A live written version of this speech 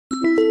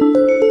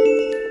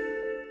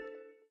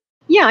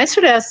Yeah, I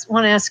sort of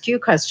want to ask you a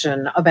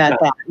question about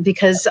that,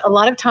 because a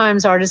lot of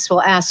times artists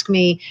will ask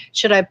me,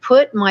 should I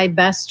put my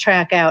best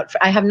track out?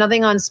 I have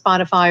nothing on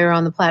Spotify or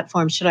on the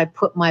platform. Should I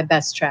put my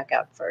best track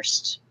out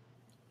first?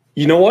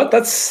 You know what?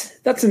 That's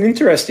an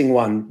interesting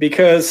one,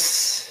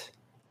 because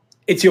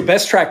it's your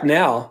best track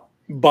now,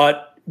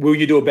 but will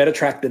you do a better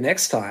track the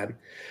next time?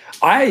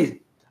 I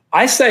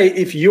say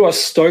if you are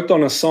stoked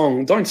on a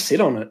song, don't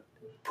sit on it.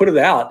 Put it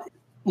out.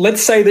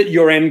 Let's say that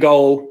your end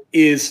goal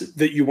is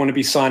that you want to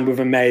be signed with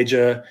a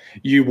major,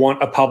 you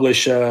want a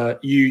publisher,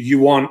 you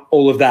want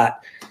all of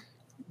that.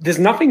 There's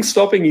nothing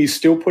stopping you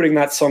still putting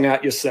that song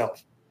out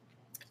yourself.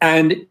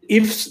 And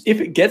if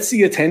it gets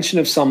the attention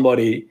of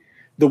somebody,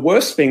 the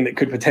worst thing that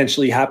could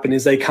potentially happen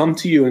is they come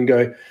to you and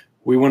go,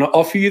 we want to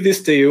offer you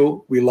this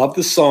deal. We love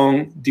the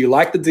song. Do you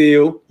like the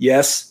deal?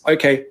 Yes.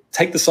 Okay,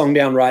 take the song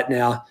down right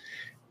now,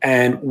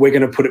 and we're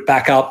going to put it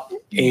back up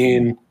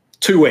in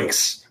 2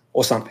 weeks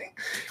or something.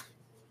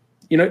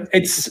 You know,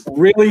 it's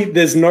really,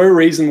 there's no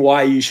reason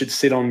why you should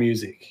sit on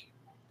music.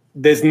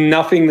 There's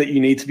nothing that you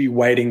need to be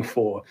waiting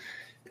for,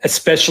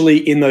 especially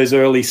in those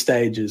early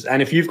stages.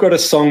 And if you've got a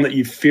song that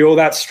you feel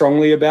that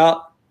strongly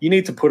about, you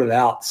need to put it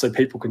out so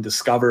people can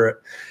discover it.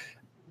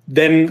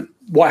 Then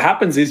what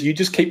happens is you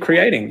just keep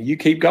creating, you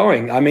keep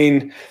going. I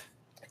mean,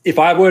 if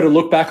I were to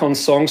look back on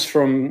songs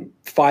from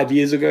 5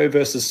 years ago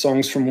versus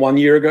songs from 1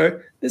 year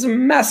ago, there's a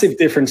massive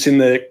difference in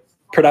the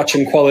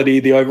production quality,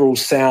 the overall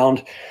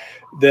sound,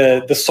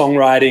 the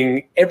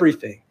songwriting,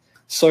 everything.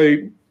 So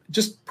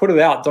just put it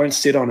out. Don't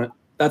sit on it.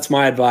 That's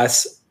my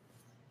advice.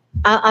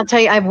 I'll tell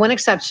you, I have one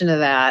exception to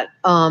that.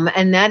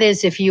 And that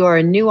is if you are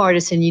a new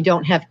artist and you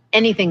don't have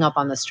anything up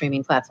on the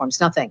streaming platforms,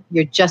 nothing,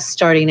 you're just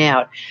starting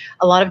out.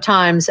 A lot of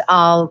times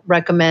I'll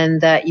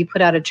recommend that you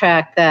put out a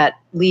track that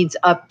leads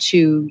up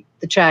to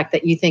the track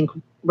that you think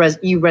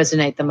you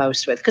resonate the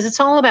most with, because it's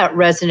all about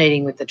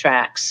resonating with the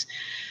tracks,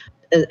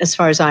 as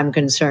far as I'm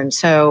concerned.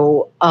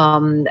 So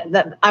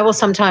that I will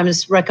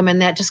sometimes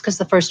recommend that, just because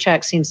the first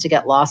track seems to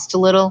get lost a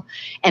little,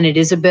 and it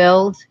is a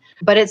build.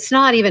 But it's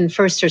not even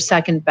first or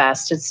second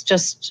best. It's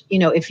just, you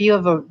know, if you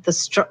have a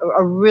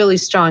really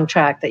strong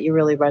track that you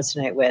really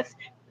resonate with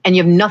and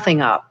you have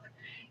nothing up,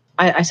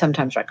 I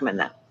sometimes recommend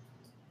that.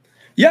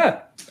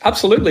 Yeah,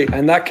 absolutely.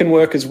 And that can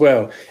work as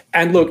well.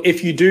 And look,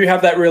 if you do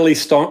have that really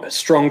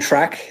strong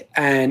track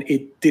and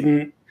it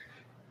didn't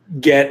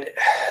get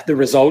the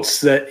results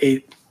that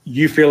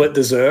you feel it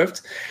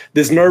deserved,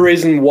 there's no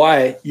reason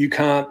why you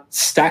can't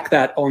stack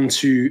that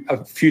onto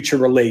a future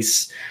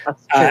release.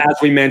 As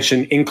we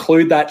mentioned,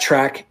 include that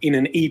track in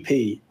an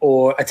EP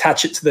or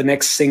attach it to the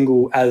next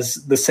single as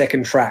the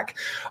second track.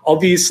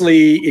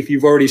 Obviously, if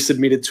you've already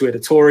submitted to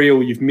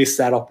editorial, you've missed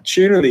that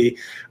opportunity.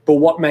 But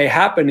what may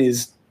happen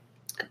is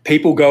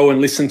people go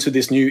and listen to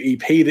this new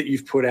EP that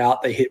you've put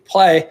out, they hit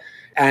play,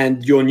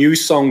 and your new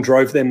song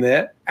drove them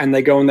there, and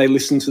they go and they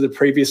listen to the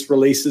previous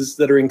releases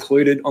that are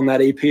included on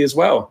that EP as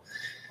well.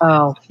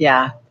 Oh,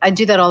 yeah. I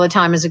do that all the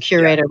time as a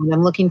curator. When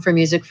I'm looking for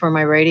music for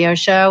my radio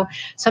show,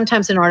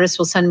 sometimes an artist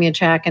will send me a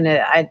track and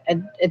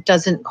it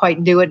doesn't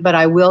quite do it, but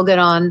I will get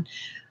on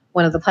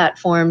one of the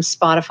platforms,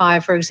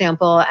 Spotify, for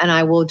example, and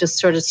I will just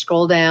sort of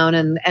scroll down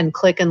and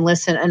click and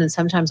listen. And then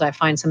sometimes I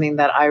find something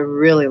that I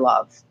really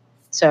love.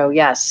 So,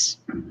 yes.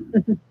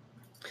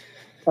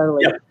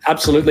 Totally. Yeah,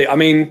 absolutely. I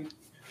mean,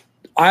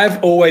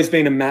 I've always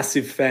been a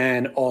massive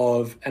fan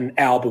of an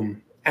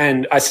album,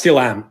 and I still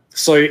am.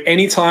 So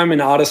anytime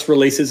an artist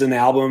releases an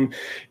album,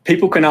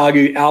 people can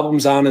argue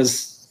albums aren't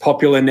as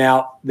popular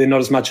now. They're not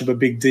as much of a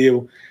big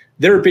deal.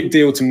 They're a big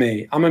deal to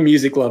me. I'm a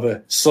music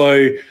lover.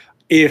 So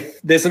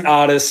if there's an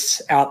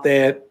artist out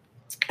there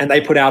and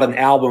they put out an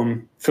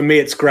album, for me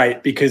it's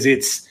great, because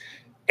it's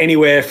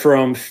anywhere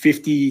from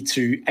 50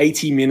 to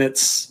 80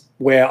 minutes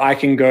where I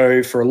can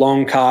go for a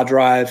long car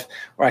drive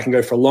or I can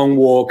go for a long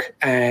walk,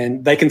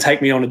 and they can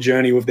take me on a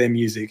journey with their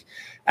music.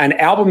 And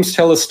albums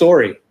tell a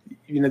story.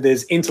 You know,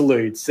 there's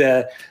interludes,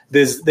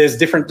 there's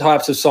different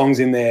types of songs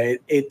in there.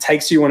 It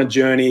takes you on a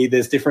journey.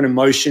 There's different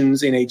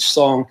emotions in each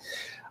song.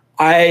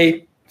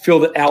 I feel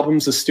that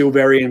albums are still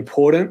very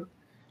important.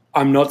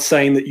 I'm not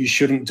saying that you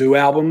shouldn't do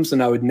albums,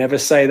 and I would never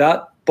say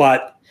that,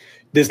 but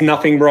there's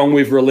nothing wrong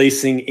with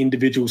releasing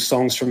individual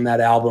songs from that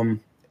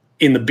album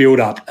in the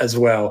build-up as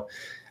well.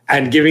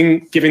 And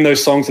giving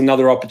those songs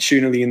another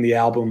opportunity in the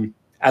album.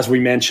 As we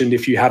mentioned,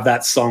 if you have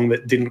that song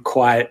that didn't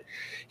quite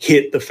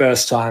hit the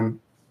first time,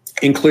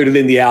 include it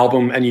in the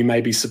album, and you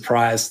may be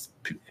surprised.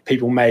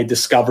 People may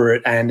discover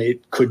it, and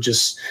it could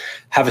just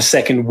have a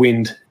second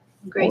wind.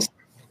 Great.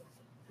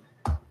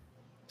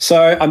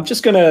 So I'm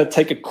just going to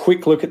take a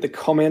quick look at the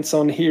comments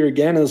on here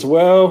again as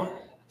well.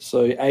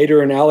 So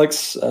Ada and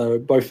Alex are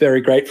both very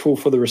grateful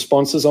for the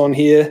responses on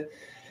here.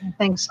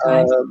 Thanks,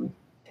 guys.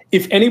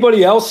 If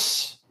anybody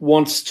else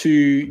wants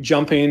to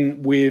jump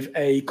in with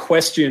a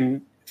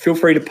question, feel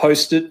free to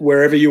post it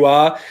wherever you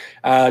are.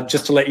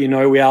 Just to let you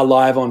know, we are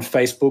live on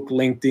Facebook,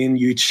 LinkedIn,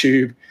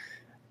 YouTube,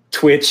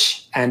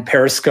 Twitch, and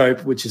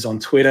Periscope, which is on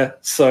Twitter.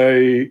 So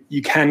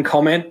you can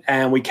comment,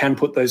 and we can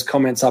put those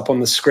comments up on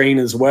the screen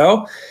as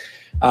well.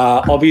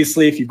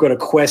 Obviously, if you've got a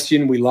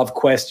question, we love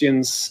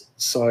questions.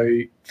 So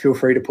feel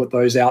free to put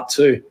those out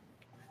too.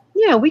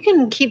 Yeah, we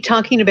can keep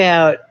talking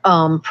about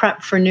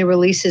prep for new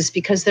releases,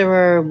 because there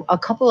are a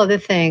couple other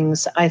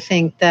things I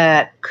think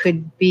that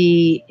could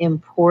be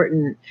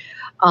important.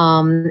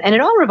 And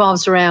it all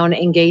revolves around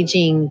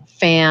engaging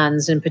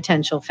fans and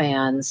potential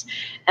fans.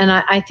 And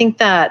I think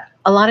that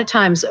a lot of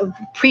times,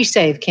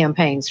 pre-save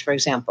campaigns, for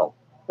example,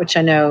 which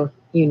I know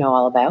you know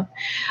all about.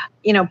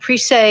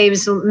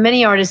 Pre-saves,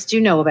 many artists do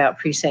know about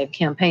pre-save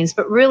campaigns,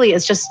 but really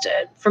it's just,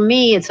 for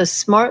me, it's a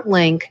smart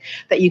link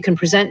that you can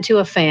present to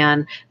a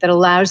fan that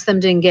allows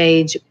them to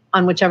engage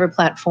on whichever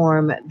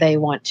platform they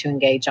want to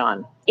engage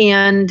on.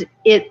 And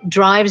it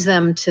drives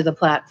them to the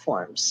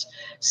platforms.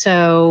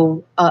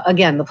 So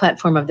again, the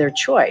platform of their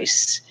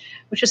choice,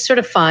 which is sort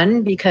of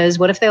fun, because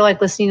what if they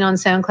like listening on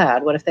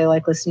SoundCloud? What if they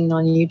like listening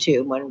on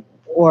YouTube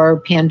or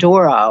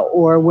Pandora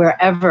or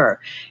wherever?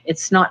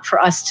 It's not for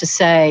us to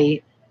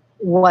say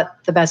what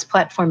the best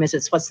platform is.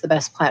 It's what's the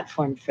best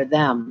platform for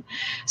them.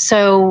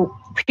 So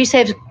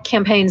pre-save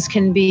campaigns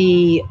can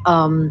be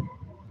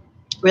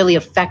really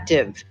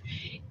effective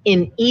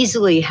in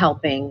easily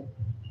helping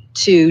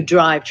to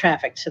drive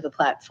traffic to the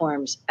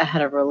platforms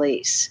ahead of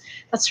release.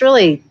 That's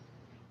really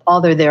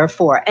all they're there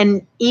for.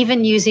 And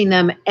even using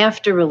them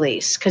after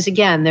release, because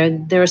again,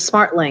 they're a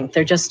smart link.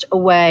 They're just a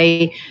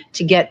way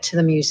to get to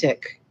the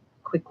music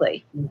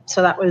quickly.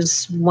 So that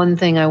was one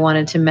thing I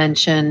wanted to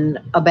mention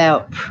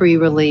about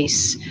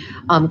pre-release.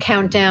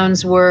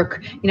 Countdowns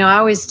work. I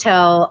always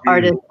tell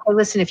artists, hey,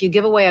 listen, if you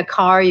give away a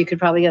car, you could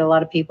probably get a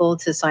lot of people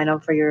to sign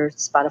up for your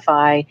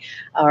Spotify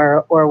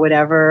or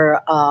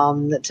whatever,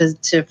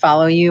 to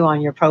follow you on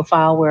your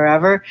profile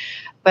wherever.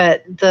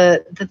 But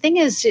the thing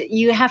is,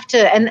 you have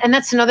to, and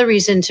that's another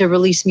reason to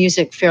release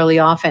music fairly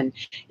often,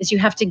 is you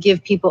have to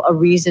give people a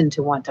reason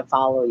to want to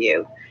follow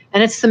you.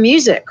 And it's the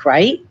music,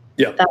 right?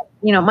 Yeah. That,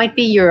 might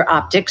be your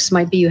optics,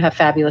 might be you have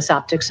fabulous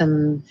optics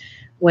and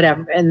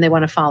whatever, and they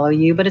want to follow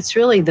you, but it's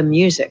really the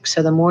music.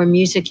 So the more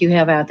music you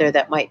have out there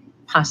that might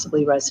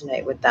possibly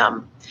resonate with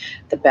them,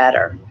 the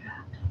better.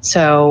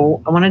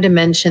 So I wanted to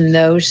mention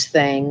those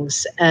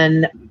things,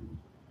 and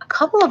a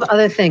couple of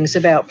other things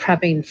about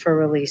prepping for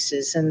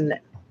releases. And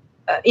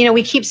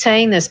we keep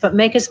saying this, but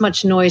make as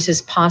much noise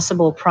as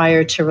possible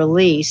prior to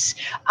release.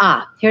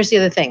 Here's the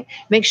other thing.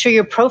 Make sure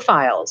your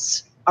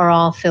profiles are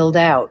all filled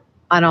out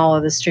on all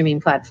of the streaming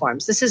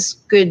platforms. This is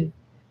good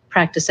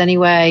practice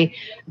anyway,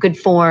 good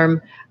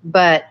form,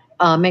 but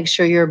make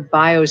sure your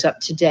bio's up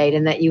to date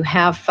and that you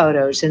have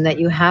photos and that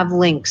you have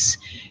links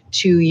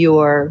to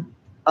your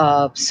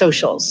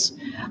socials,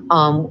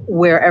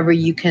 wherever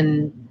you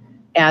can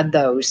add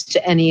those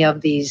to any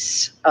of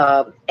these,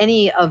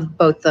 any of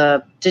both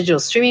the digital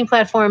streaming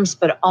platforms,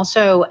 but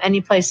also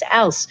any place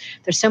else.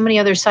 There's so many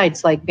other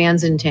sites like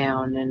Bands in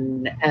Town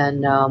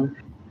and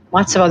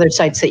lots of other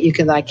sites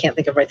that I can't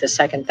think of right this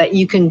second, that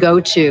you can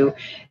go to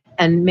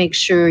and make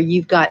sure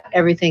you've got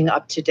everything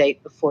up to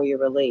date before you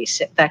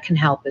release. That can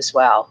help as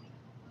well.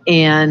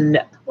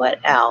 And what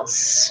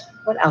else?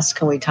 What else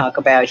can we talk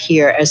about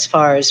here as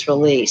far as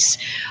release?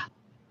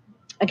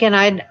 Again,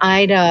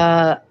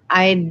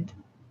 I'd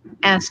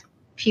ask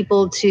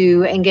people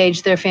to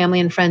engage their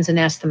family and friends and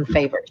ask them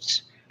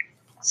favors.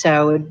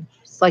 So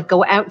it's like,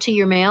 go out to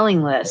your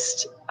mailing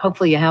list.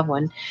 Hopefully you have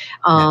one,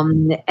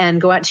 and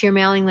go out to your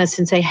mailing list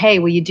and say, hey,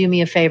 will you do me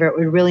a favor? It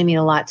would really mean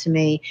a lot to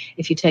me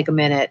if you take a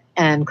minute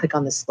and click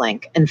on this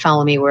link and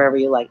follow me wherever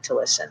you like to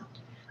listen.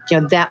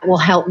 That will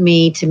help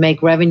me to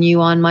make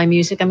revenue on my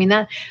music.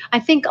 I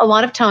think a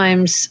lot of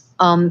times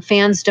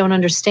fans don't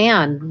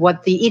understand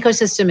what the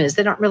ecosystem is.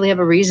 They don't really have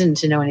a reason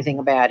to know anything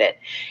about it.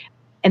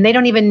 And they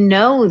don't even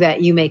know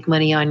that you make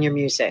money on your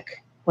music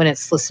when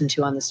it's listened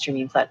to on the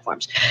streaming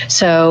platforms.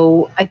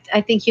 So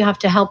I think you have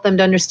to help them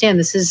to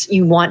understand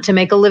you want to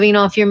make a living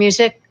off your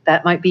music.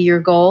 That might be your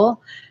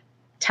goal.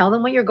 Tell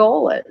them what your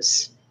goal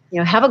is.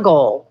 Have a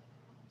goal.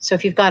 So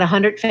if you've got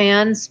 100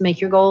 fans, make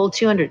your goal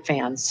 200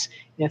 fans.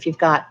 If you've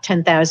got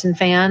 10,000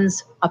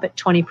 fans, up at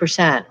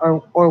 20%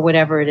 or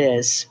whatever it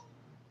is.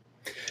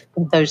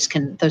 Those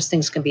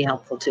things can be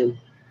helpful too.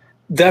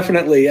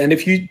 Definitely. And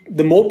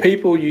the more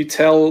people you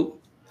tell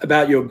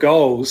about your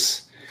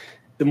goals,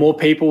 the more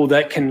people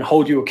that can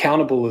hold you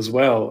accountable as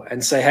well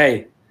and say,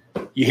 hey,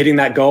 you're hitting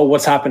that goal.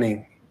 What's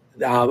happening?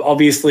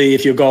 Obviously,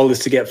 if your goal is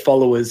to get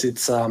followers,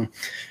 it's a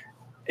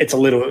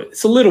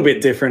little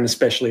bit different,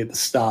 especially at the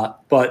start.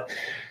 But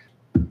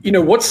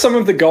what's some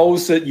of the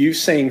goals that you've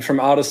seen from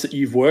artists that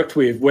you've worked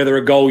with, whether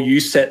a goal you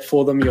set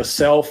for them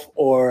yourself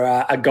or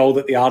a goal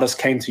that the artist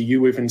came to you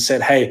with and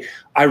said, hey,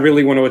 I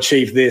really want to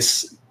achieve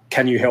this.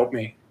 Can you help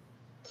me?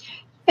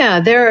 Yeah,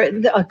 there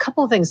are a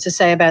couple of things to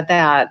say about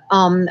that.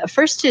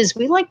 First is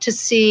we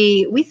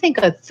think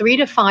a 3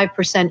 to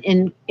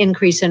 5%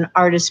 increase in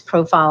artist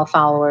profile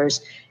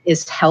followers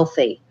is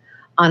healthy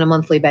on a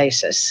monthly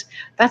basis.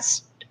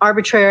 That's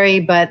arbitrary,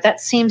 but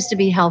that seems to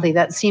be healthy.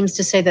 That seems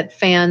to say that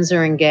fans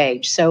are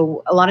engaged.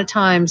 So a lot of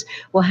times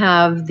we'll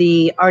have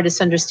the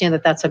artists understand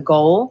that that's a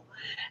goal.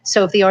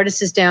 So if the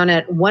artist is down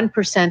at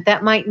 1%,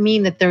 that might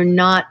mean that they're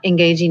not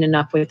engaging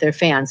enough with their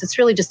fans. It's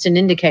really just an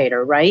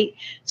indicator, right?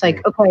 It's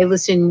like, okay,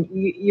 listen,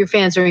 your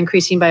fans are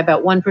increasing by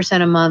about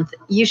 1% a month.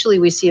 Usually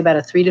we see about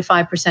a 3 to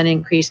 5%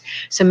 increase.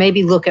 So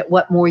maybe look at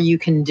what more you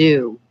can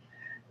do.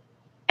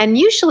 And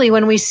usually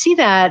when we see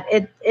that,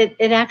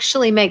 it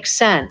actually makes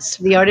sense.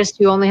 The artists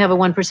who only have a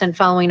 1%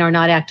 following are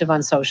not active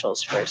on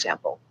socials, for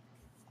example.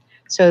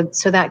 So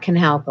that can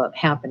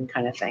happen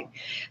kind of thing.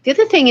 The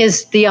other thing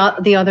is the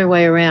other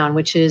way around,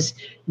 which is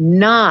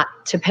not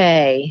to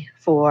pay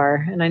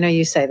for, and I know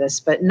you say this,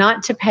 but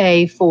not to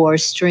pay for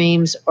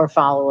streams or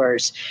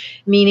followers,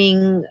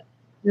 meaning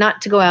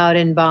not to go out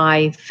and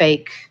buy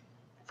fake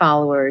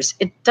followers.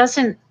 It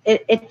sort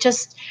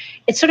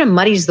of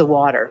muddies the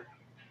water.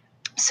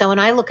 So when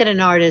I look at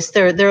an artist,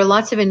 there are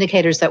lots of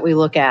indicators that we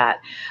look at.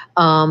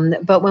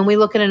 But when we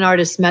look at an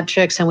artist's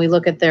metrics and we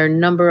look at their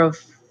number of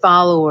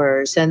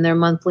followers and their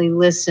monthly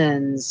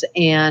listens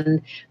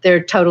and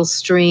their total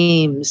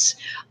streams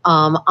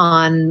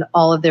on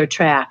all of their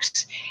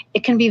tracks,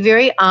 it can be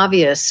very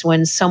obvious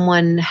when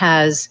someone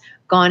has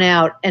gone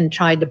out and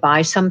tried to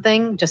buy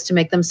something just to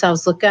make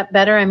themselves look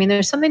better. I mean,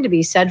 there's something to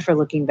be said for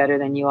looking better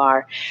than you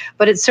are,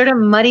 but it sort of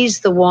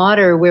muddies the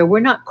water where we're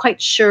not quite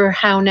sure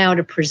how now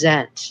to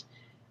present.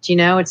 Do you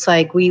know? It's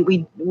like we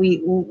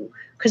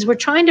because we're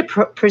trying to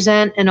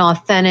present an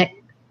authentic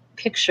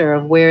picture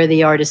of where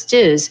the artist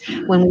is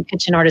when we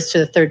pitch an artist to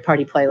the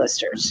third-party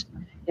playlisters.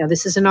 You know,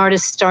 this is an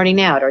artist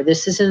starting out, or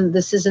this is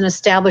an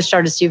established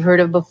artist you've heard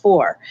of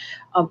before,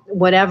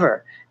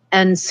 whatever.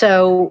 And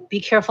so be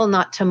careful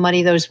not to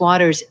muddy those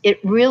waters. It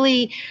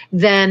really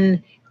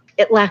then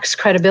it lacks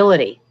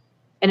credibility,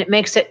 and it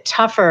makes it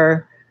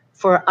tougher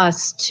for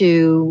us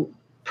to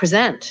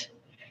present,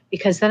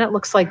 because then it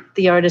looks like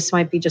the artist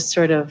might be just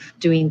sort of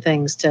doing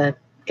things to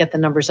get the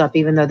numbers up,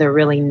 even though they're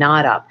really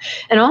not up.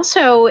 And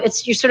also,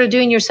 you're sort of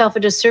doing yourself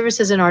a disservice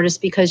as an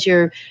artist, because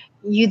you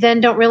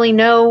then don't really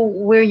know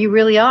where you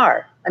really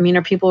are. I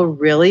mean, do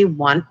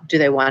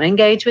they want to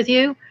engage with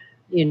you?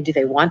 Do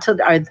they want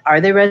to, are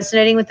they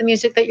resonating with the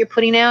music that you're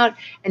putting out?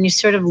 And you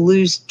sort of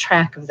lose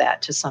track of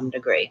that to some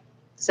degree.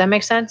 Does that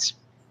make sense?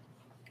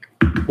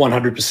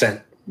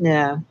 100%.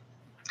 Yeah.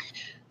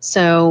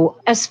 So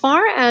as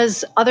far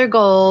as other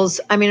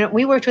goals, I mean,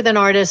 we worked with an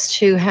artist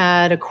who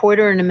had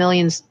 1.25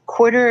 million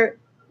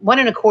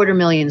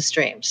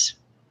streams,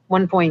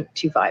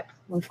 1.25,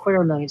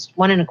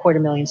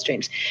 1.25 million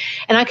streams.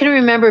 And I can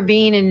remember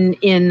being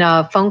in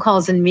phone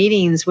calls and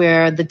meetings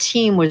where the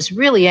team was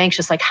really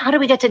anxious, like, how do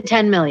we get to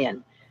 10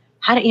 million?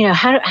 How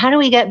do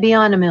we get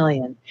beyond 1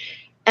 million?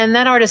 And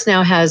that artist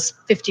now has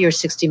 50 or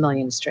 60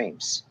 million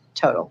streams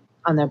total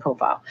on their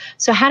profile.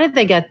 So how did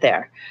they get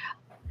there?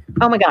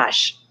 Oh my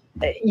gosh.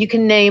 You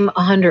can name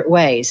 100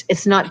 ways.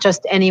 It's not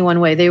just any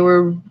one way. They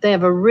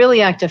have a really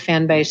active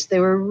fan base. They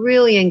were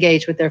really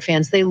engaged with their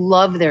fans. They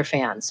love their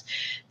fans.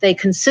 They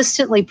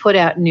consistently put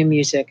out new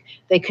music.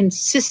 They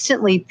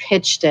consistently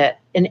pitched it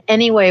in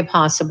any way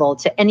possible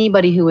to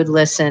anybody who would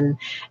listen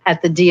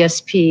at the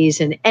DSPs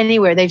and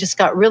anywhere. They just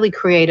got really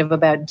creative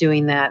about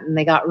doing that, and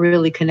they got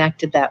really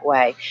connected that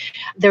way.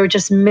 There were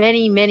just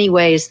many, many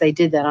ways they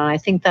did that, and I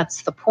think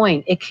that's the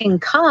point. It can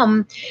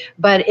come,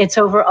 but it's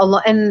over a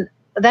lot. And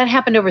that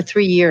happened over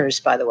 3 years,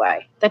 by the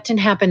way. That didn't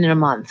happen in a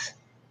month.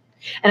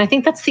 And I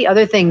think that's the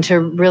other thing to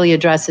really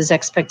address is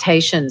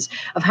expectations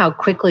of how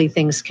quickly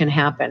things can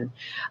happen.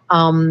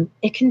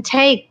 It can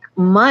take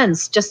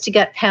months just to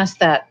get past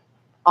that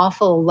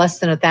awful less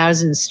than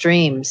 1,000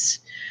 streams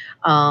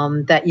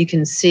that you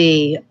can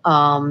see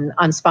on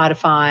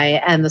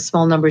Spotify and the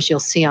small numbers you'll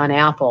see on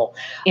Apple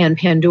and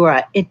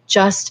Pandora. It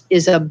just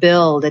is a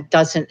build. It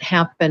doesn't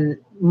happen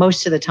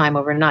most of the time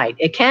overnight.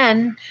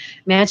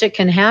 Magic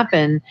can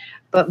happen,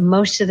 but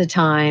most of the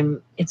time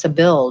it's a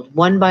build,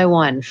 one by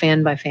one,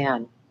 fan by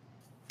fan.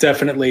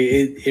 Definitely.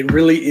 It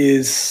really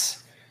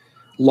is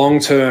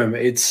long-term.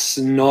 It's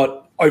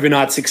not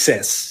overnight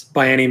success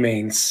by any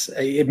means.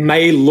 It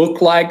may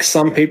look like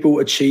some people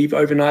achieve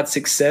overnight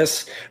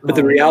success, but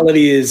the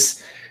reality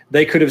is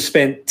they could have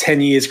spent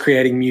 10 years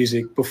creating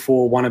music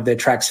before one of their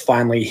tracks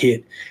finally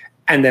hit.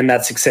 And then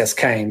that success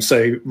came.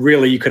 So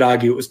really you could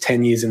argue it was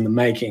 10 years in the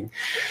making.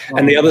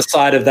 And the other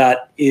side of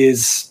that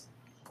is,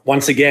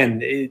 once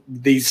again,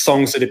 these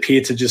songs that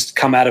appear to just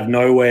come out of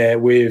nowhere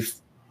with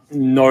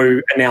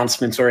no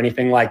announcements or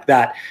anything like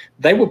that,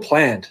 they were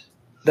planned.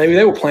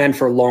 They were planned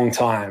for a long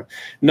time.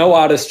 No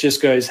artist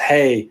just goes,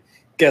 hey,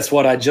 guess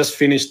what? I just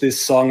finished this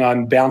song.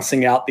 I'm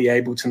bouncing out the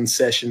Ableton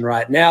session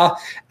right now,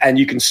 and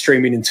you can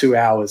stream it in 2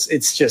 hours.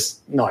 It's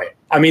just, no.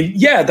 I mean,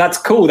 yeah, that's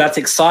cool. That's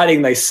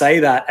exciting. They say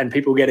that, and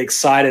people get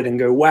excited and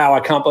go, wow,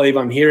 I can't believe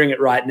I'm hearing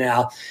it right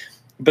now.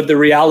 But the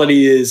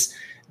reality is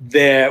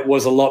there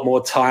was a lot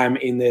more time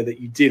in there that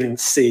you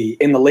didn't see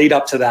in the lead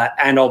up to that,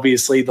 and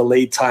obviously the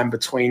lead time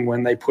between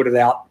when they put it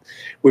out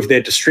with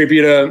their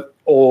distributor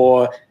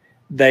or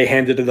they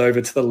handed it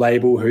over to the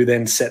label who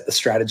then set the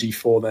strategy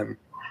for them.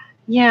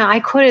 Yeah, I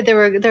quoted, there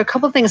are a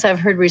couple of things I've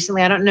heard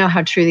recently. I don't know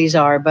how true these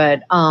are,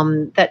 but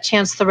that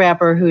Chance the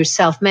Rapper, who's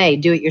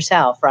self-made, do it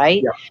yourself,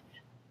 right? Yeah.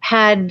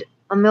 Had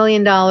 $1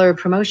 million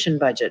promotion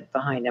budget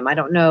behind him. I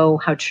don't know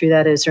how true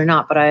that is or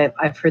not, but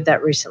I've heard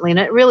that recently. And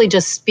it really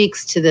just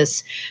speaks to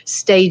this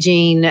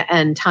staging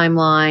and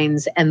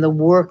timelines and the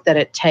work that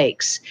it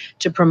takes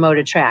to promote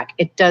a track.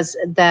 It does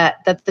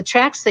that the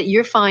tracks that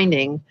you're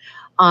finding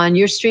on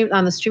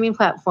the streaming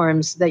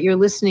platforms that you're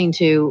listening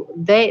to,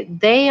 they're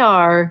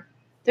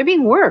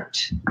being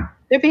worked.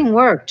 They're being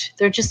worked.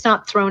 They're just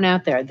not thrown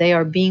out there. They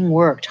are being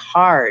worked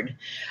hard.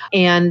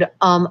 And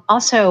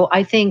also,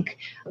 I think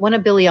one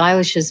of Billie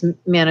Eilish's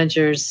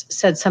managers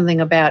said something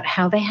about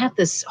how they had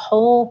this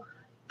whole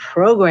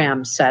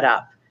program set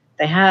up.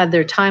 They had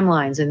their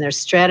timelines and their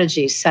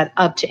strategies set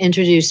up to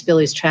introduce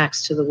Billie's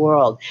tracks to the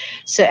world.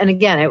 So, and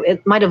again,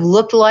 it might have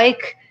looked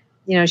like,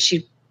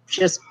 she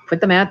just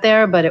put them out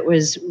there, but it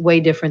was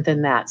way different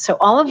than that. So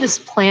all of this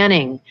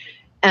planning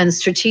and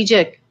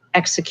strategic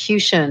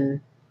execution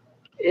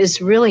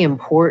is really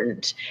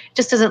important. It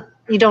just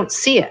you don't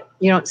see it.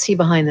 You don't see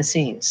behind the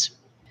scenes.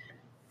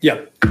 Yeah.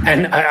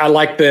 And I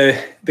like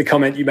the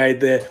comment you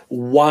made there.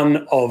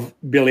 One of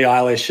Billie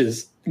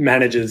Eilish's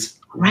managers.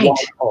 Right. One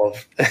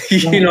of.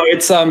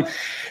 It's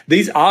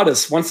these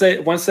artists, once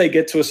they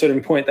get to a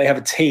certain point, they have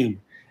a team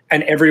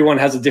and everyone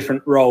has a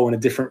different role and a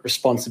different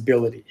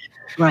responsibility.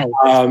 Right.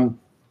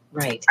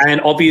 Right. And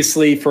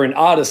obviously for an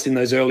artist in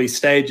those early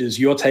stages,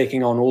 you're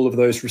taking on all of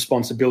those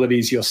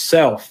responsibilities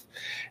yourself.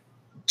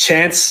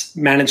 Chance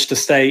managed to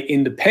stay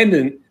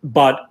independent,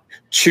 but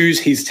choose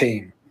his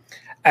team.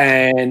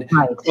 And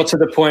got to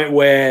the point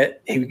where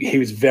he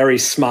was very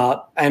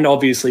smart and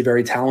obviously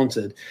very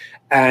talented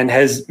and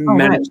has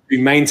managed to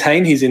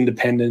maintain his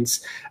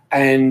independence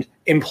and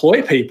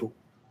employ people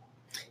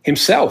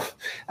himself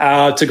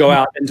to go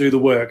out and do the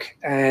work.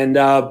 And,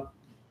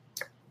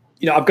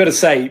 I've got to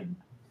say,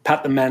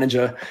 Pat, the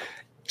manager,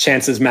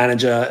 Chance's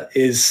manager,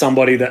 is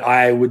somebody that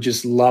I would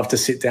just love to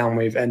sit down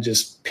with and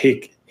just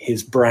pick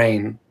his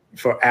brain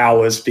for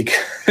hours,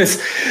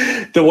 because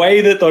the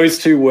way that those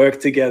two work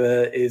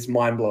together is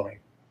mind-blowing.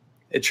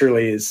 It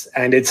truly is.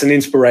 And it's an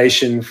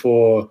inspiration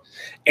for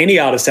any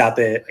artist out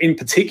there, in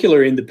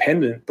particular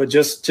independent, but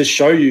just to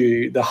show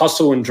you the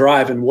hustle and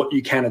drive and what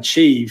you can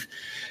achieve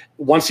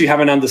once you have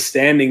an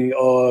understanding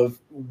of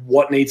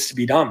what needs to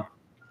be done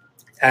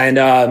and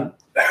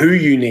who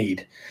you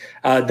need.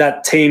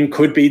 That team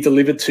could be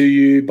delivered to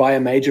you by a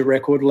major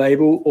record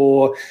label,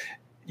 or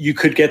you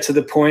could get to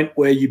the point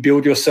where you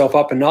build yourself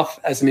up enough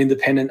as an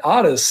independent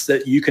artist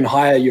that you can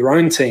hire your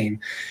own team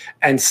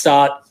and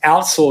start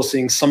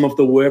outsourcing some of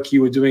the work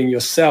you were doing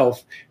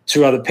yourself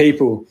to other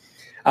people.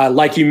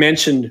 Like you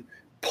mentioned,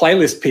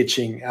 playlist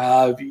pitching.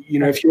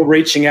 If you're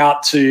reaching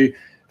out to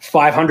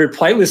 500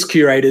 playlist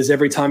curators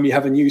every time you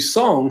have a new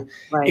song,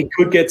 it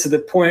could get to the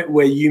point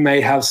where you may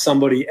have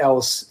somebody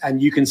else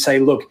and you can say,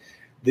 look,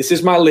 this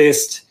is my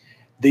list.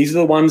 These are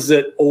the ones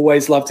that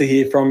always love to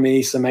hear from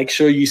me. So make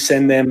sure you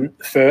send them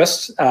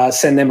first,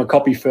 send them a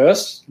copy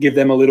first, give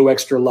them a little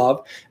extra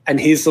love. And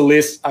here's the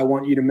list. I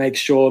want you to make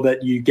sure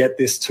that you get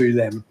this to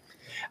them.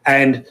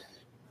 And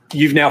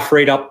you've now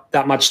freed up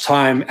that much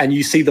time and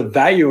you see the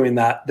value in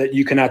that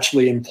you can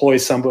actually employ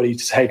somebody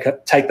to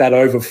take that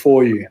over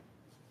for you.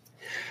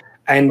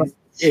 And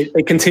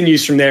it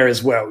continues from there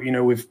as well.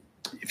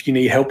 If you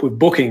need help with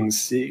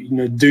bookings,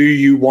 do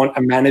you want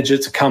a manager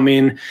to come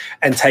in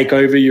and take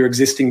over your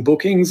existing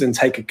bookings and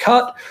take a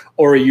cut?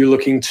 Or are you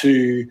looking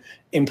to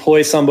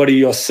employ somebody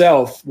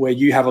yourself where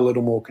you have a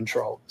little more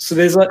control? So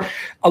there's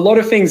a lot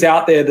of things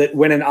out there that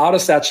when an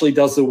artist actually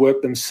does the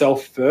work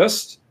themselves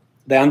first,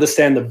 they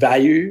understand the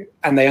value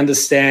and they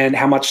understand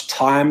how much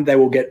time they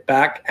will get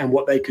back and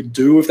what they could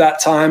do with that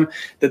time,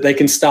 that they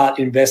can start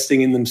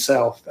investing in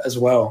themselves as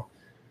well.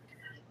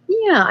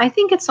 Yeah, I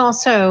think it's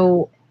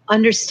also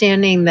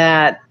understanding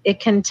that it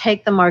can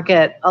take the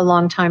market a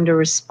long time to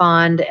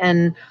respond.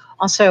 And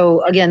also,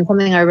 again,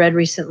 something I read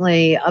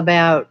recently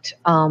about,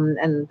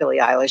 and Billie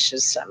Eilish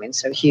is,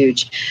 so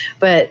huge,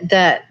 but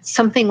that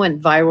something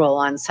went viral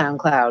on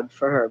SoundCloud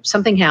for her.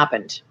 Something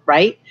happened,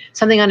 right?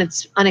 Something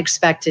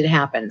unexpected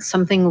happened.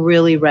 Something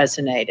really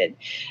resonated.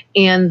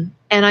 And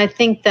I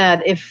think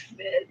that if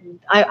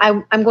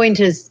I'm going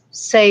to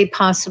say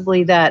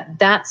possibly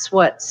that's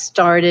what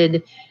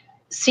started,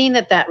 seeing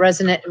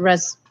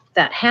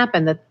that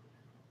happened,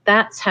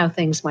 that's how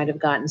things might have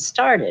gotten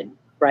started,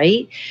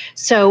 right?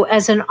 So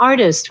as an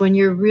artist, when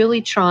you're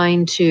really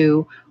trying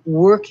to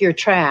work your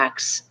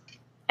tracks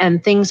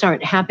and things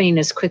aren't happening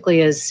as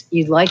quickly as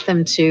you'd like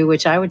them to,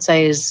 which I would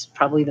say is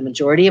probably the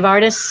majority of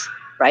artists,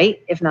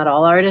 right? If not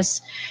all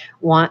artists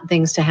want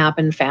things to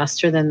happen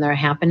faster than they're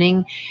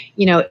happening.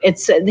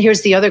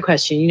 Here's the other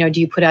question, do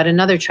you put out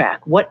another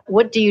track?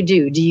 What do you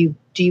do? Do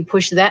you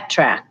push that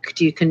track?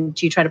 Do you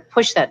try to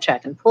push that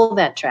track and pull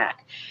that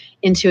track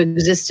into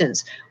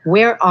existence?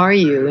 Where are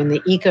you in the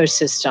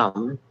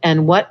ecosystem,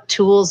 and what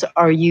tools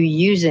are you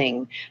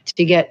using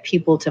to get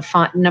people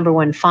to number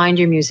one, find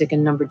your music,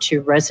 and number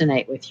two,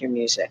 resonate with your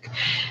music?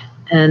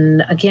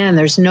 And again,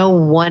 there's no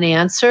one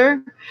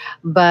answer,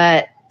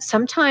 but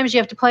sometimes you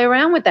have to play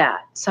around with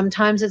that.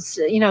 Sometimes it's,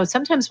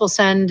 sometimes we'll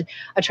send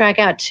a track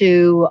out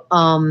to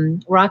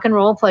rock and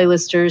roll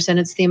playlisters, and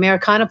it's the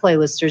Americana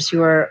playlisters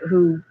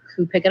who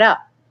pick it up.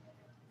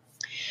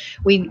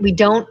 We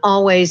don't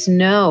always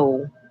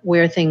know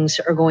where things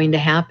are going to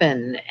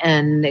happen,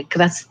 and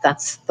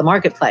that's the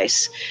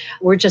marketplace.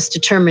 We're just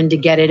determined to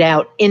get it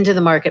out into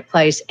the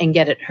marketplace and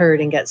get it heard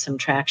and get some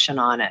traction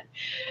on it.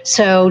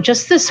 So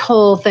just this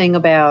whole thing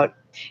about,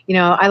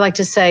 I like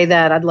to say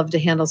that I'd love to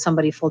handle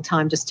somebody full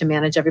time just to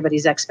manage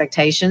everybody's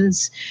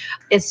expectations.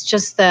 It's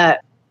just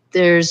that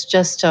there's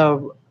just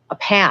a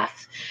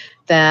path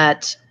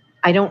that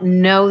I don't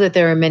know that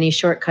there are many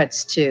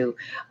shortcuts to,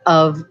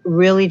 of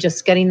really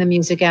just getting the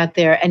music out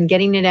there and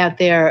getting it out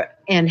there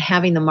and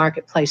having the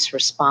marketplace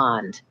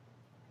respond.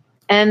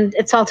 And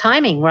it's all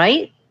timing,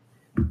 right?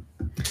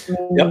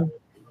 Yep.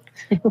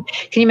 Can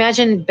you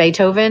imagine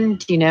Beethoven?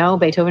 Do you know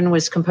Beethoven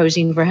was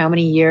composing for how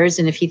many years?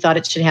 And if he thought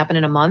it should happen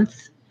in a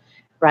month,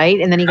 right?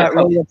 And then he got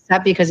really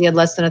upset because he had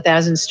less than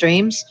 1,000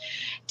 streams.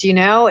 Do you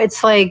know?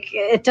 It's like,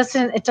 it's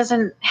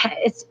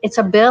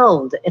a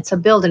build. It's a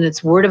build, and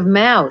it's word of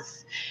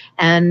mouth.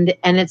 And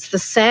it's the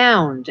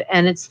sound,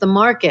 and it's the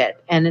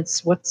market, and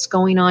it's what's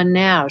going on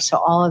now. So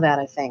all of that,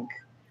 I think,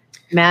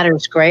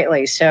 matters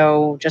greatly.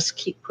 So just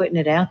keep putting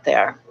it out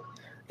there.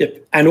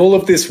 Yep. And all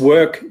of this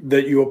work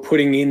that you're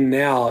putting in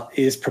now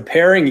is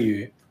preparing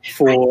you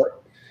for,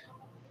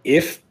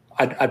 if,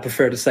 I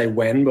prefer to say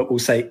when, but we'll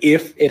say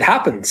if it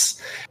happens.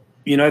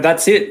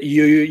 That's it.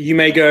 You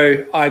may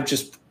go, I've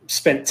just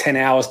spent 10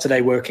 hours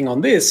today working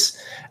on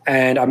this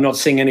and I'm not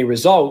seeing any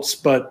results,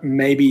 but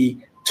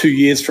maybe 2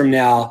 years from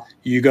now,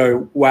 you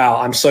go,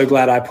 wow, I'm so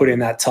glad I put in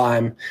that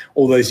time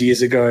all those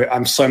years ago.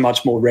 I'm so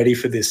much more ready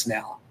for this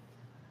now.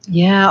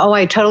 Yeah. Oh,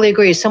 I totally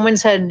agree. Someone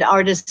said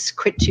artists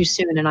quit too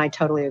soon, and I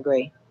totally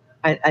agree.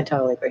 I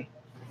totally agree.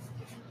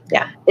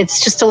 Yeah.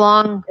 It's just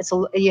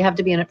you have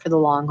to be in it for the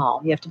long haul.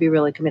 You have to be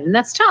really committed. And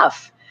that's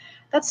tough.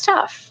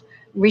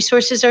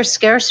 Resources are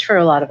scarce for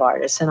a lot of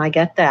artists, and I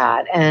get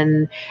that.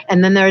 And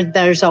then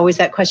there's always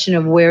that question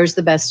of where's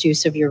the best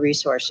use of your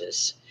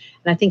resources.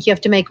 And I think you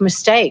have to make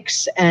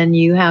mistakes, and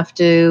you have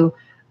to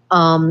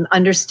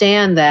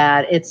understand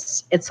that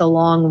it's a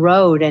long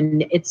road,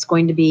 and it's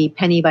going to be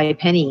penny by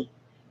penny,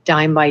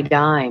 dime by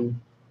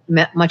dime,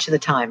 much of the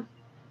time.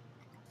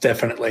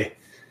 Definitely.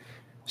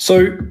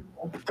 So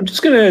I'm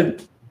just going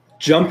to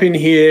jump in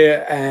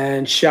here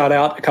and shout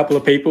out a couple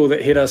of people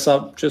that hit us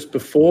up just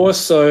before.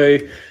 So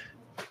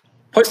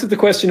posted the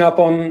question up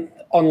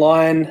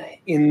online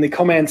in the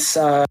comments,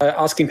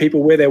 asking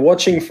people where they're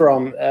watching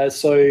from.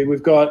 So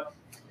we've got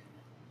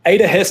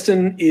Ada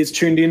Heston is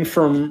tuned in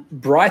from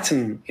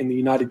Brighton in the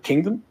United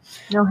Kingdom.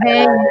 Oh,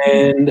 hey.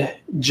 And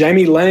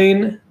Jamie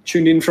Lane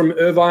tuned in from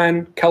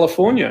Irvine,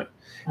 California.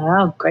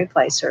 Oh, great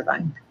place,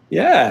 Irvine.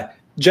 Yeah.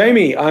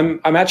 Jamie,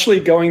 I'm actually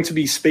going to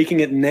be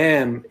speaking at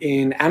NAMM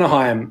in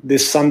Anaheim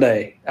this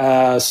Sunday.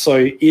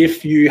 So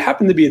if you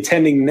happen to be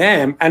attending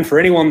NAMM, and for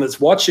anyone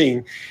that's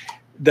watching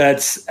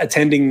that's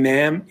attending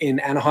NAMM in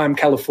Anaheim,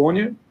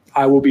 California,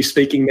 I will be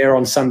speaking there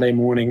on Sunday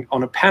morning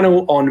on a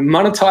panel on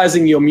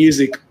monetizing your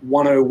music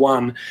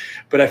 101,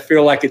 but I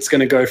feel like it's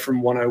going to go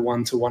from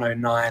 101 to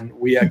 109.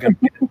 We are going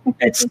to get to the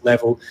next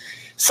level.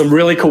 Some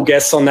really cool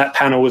guests on that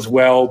panel as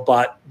well,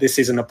 but this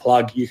isn't a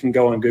plug. You can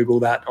go and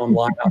Google that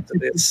online after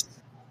this.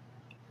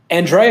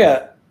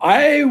 Andrea,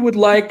 I would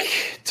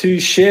like to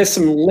share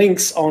some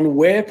links on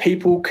where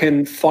people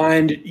can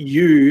find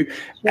you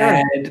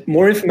and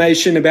more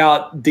information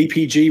about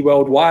DPG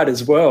Worldwide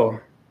as well.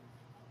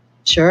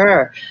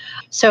 Sure.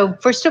 So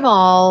first of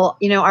all,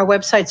 our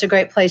website's a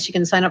great place. You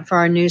can sign up for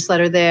our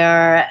newsletter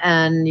there,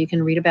 and you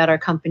can read about our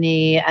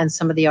company and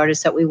some of the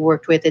artists that we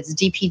worked with. It's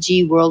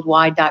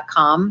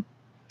dpgworldwide.com.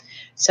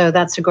 So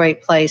that's a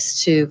great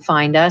place to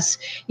find us.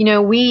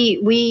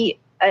 We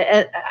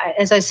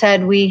as I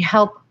said, we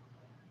help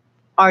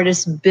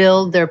artists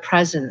build their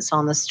presence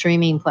on the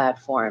streaming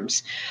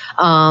platforms.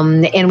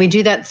 And we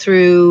do that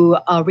through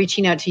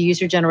reaching out to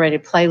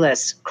user-generated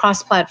playlists,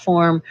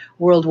 cross-platform,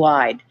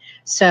 worldwide.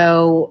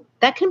 So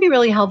that can be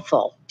really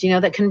helpful.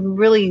 That can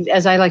really,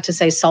 as I like to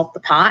say, salt the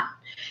pot,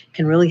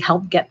 can really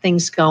help get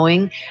things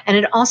going. And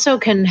it also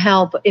can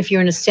help if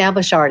you're an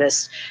established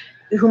artist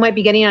who might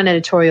be getting on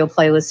editorial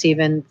playlists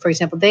even, for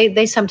example,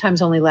 they sometimes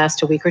only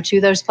last a week or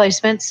two, those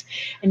placements,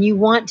 and you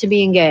want to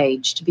be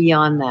engaged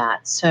beyond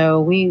that.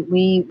 So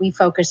we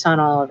focus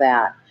on all of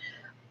that.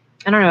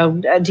 I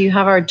don't know, do you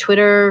have our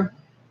Twitter?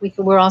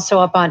 We're also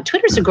up on,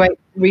 Twitter's a great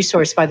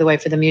resource, by the way,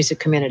 for the music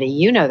community.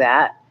 You know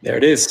that. There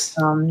it is.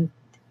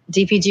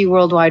 DPG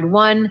Worldwide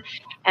 1,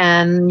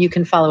 and you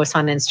can follow us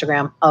on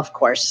Instagram, of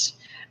course.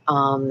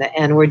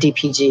 And we're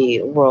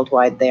DPG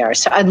Worldwide there.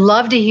 So I'd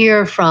love to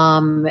hear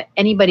from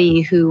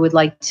anybody who would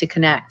like to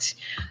connect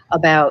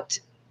about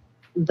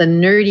the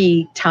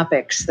nerdy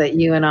topics that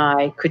you and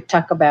I could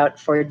talk about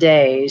for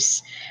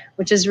days,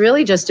 which is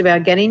really just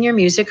about getting your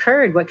music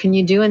heard. What can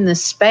you do in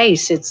this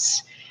space?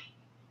 It's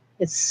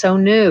It's so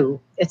new.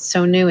 It's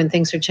so new, and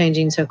things are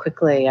changing so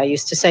quickly. I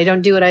used to say,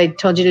 "Don't do what I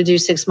told you to do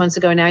 6 months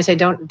ago." Now I say,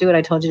 "Don't do what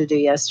I told you to do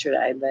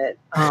yesterday." But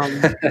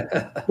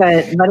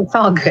but it's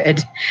all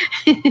good.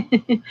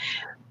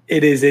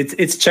 It is.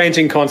 It's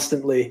changing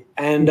constantly,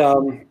 and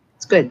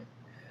it's good.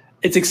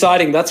 It's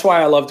exciting. That's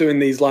why I love doing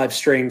these live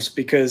streams,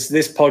 because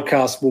this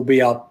podcast will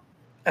be up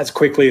as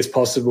quickly as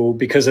possible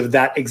because of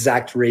that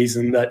exact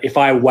reason, that if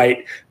I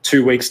wait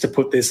 2 weeks to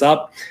put this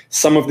up,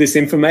 some of this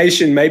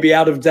information may be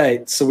out of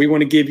date. So we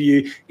want to give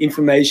you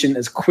information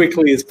as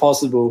quickly as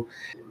possible.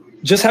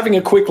 Just having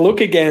a quick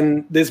look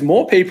again, there's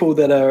more people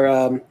that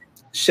are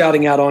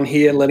shouting out on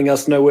here, letting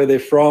us know where they're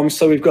from.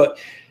 So we've got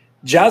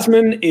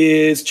Jasmine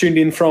is tuned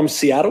in from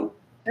Seattle.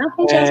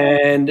 Oh,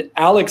 hey, and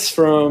Alex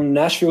from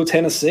Nashville,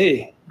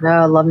 Tennessee. Oh,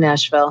 I love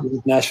Nashville.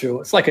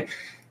 Nashville. It's like a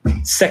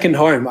second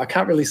home. I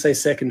can't really say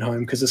second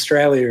home because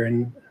Australia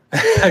and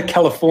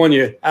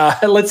California.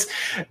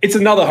 It's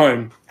another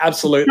home.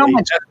 Absolutely.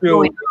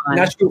 So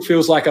Nashville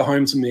feels like a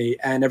home to me,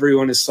 and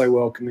everyone is so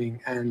welcoming.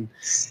 And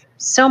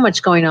so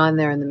much going on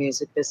there in the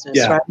music business,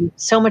 right?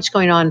 So much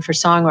going on for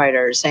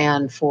songwriters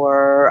and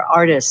for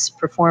artists,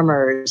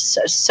 performers,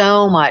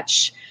 so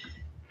much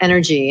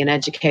energy and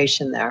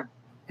education there.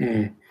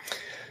 Mm.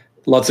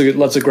 Lots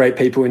of great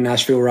people in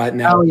Nashville right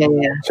now. Oh, yeah.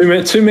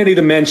 Too many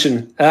to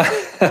mention.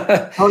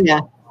 Oh,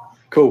 yeah.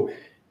 Cool.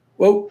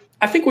 Well,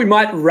 I think we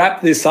might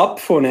wrap this up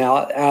for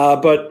now.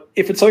 But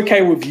if it's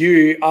okay with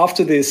you,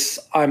 after this,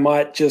 I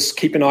might just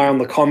keep an eye on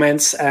the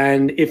comments.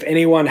 And if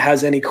anyone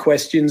has any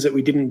questions that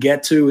we didn't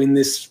get to in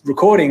this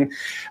recording,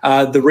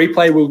 the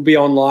replay will be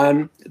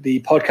online.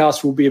 The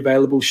podcast will be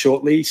available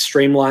shortly,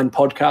 Streamline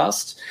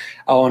Podcast,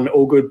 on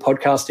all good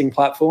podcasting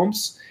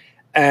platforms.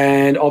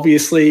 And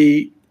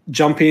obviously,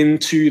 jump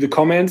into the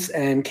comments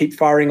and keep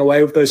firing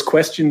away with those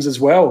questions as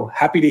well.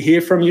 Happy to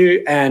hear from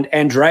you. And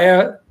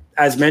Andrea,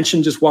 as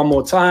mentioned, just one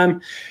more time,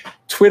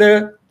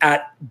 Twitter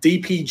at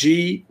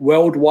DPG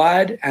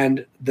Worldwide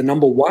and the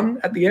number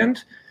 1 at the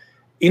end.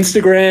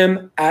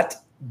 Instagram at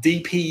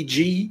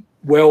DPG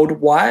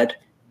Worldwide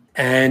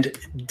and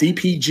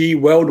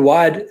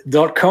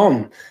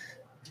dpgworldwide.com.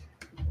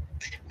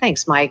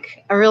 Thanks,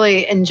 Mike. I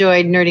really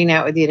enjoyed nerding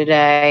out with you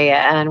today,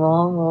 and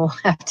we'll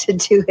have to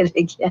do it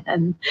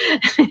again.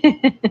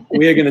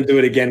 We are going to do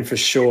it again for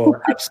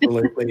sure.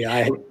 Absolutely.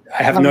 I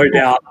have no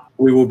doubt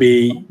we will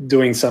be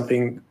doing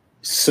something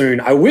soon.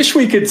 I wish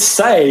we could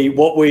say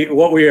what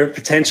we are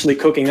potentially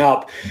cooking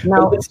up.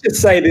 No. But let's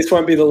just say this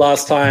won't be the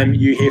last time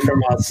you hear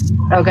from us.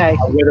 Okay.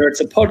 Whether it's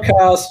a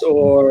podcast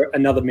or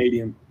another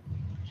medium.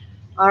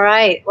 All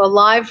right. Well,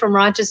 live from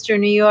Rochester,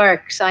 New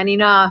York,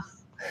 signing off.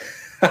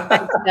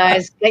 Thanks,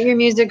 guys. Get your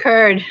music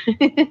heard.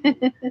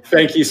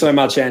 Thank you so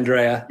much,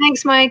 Andrea.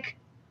 Thanks, Mike.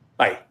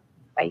 Bye.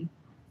 Bye.